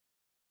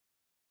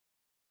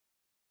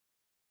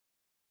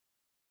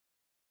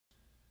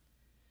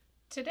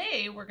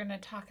Today we're going to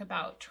talk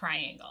about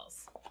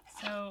triangles.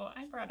 So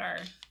I brought our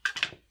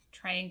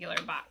triangular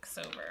box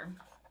over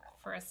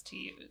for us to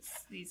use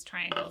these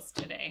triangles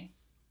today.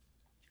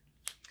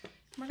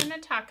 We're going to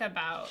talk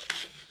about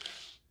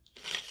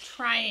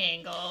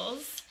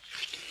triangles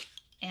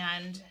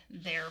and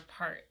their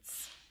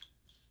parts.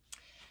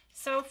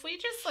 So if we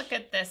just look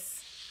at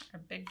this, our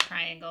big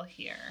triangle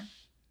here,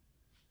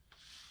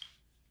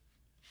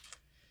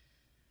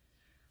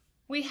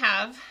 we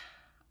have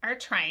our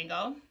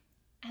triangle,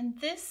 and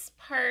this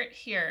part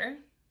here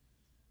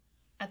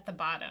at the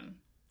bottom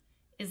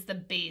is the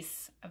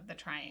base of the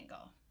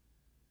triangle.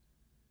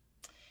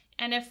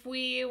 And if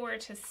we were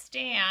to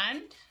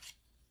stand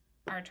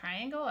our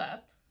triangle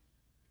up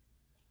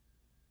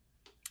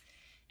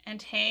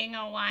and hang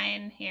a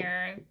line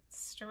here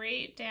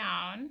straight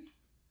down,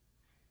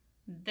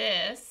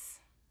 this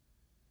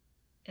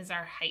is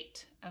our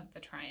height of the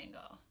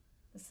triangle.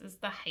 This is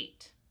the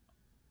height.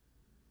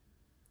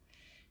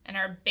 And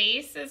our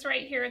base is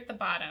right here at the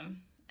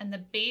bottom. And the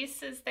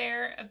base is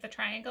there of the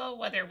triangle,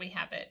 whether we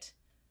have it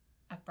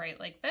upright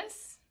like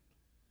this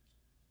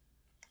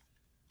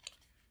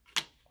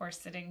or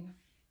sitting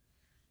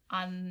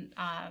on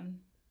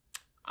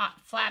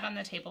flat on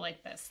the table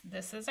like this.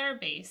 This is our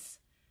base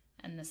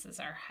and this is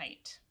our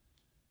height.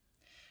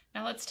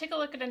 Now let's take a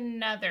look at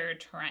another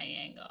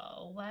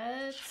triangle.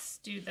 Let's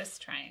do this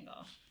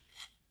triangle.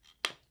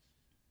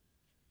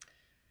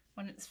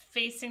 When it's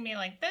facing me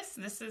like this,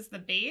 this is the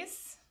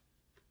base,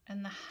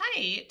 and the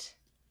height,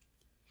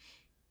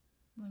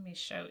 let me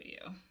show you.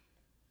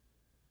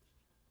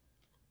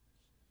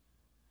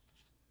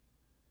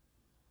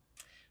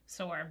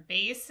 So our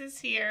base is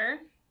here,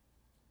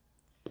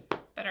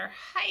 but our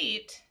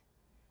height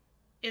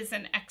is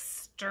an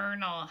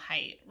external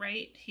height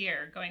right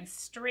here, going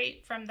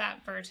straight from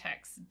that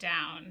vertex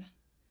down.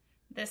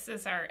 This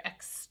is our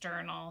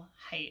external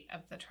height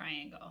of the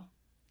triangle.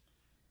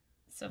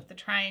 So if the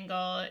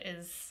triangle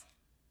is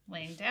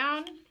laying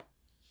down,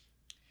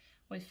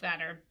 we've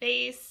got our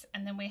base,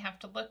 and then we have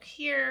to look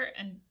here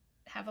and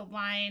have a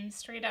line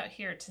straight out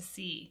here to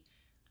see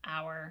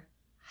our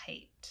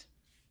height.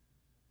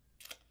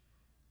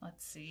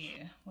 Let's see,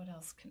 what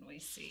else can we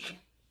see?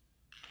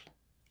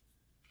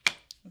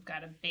 We've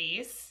got a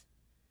base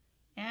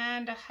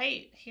and a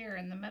height here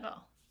in the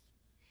middle.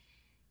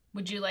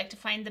 Would you like to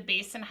find the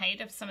base and height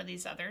of some of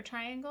these other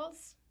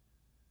triangles?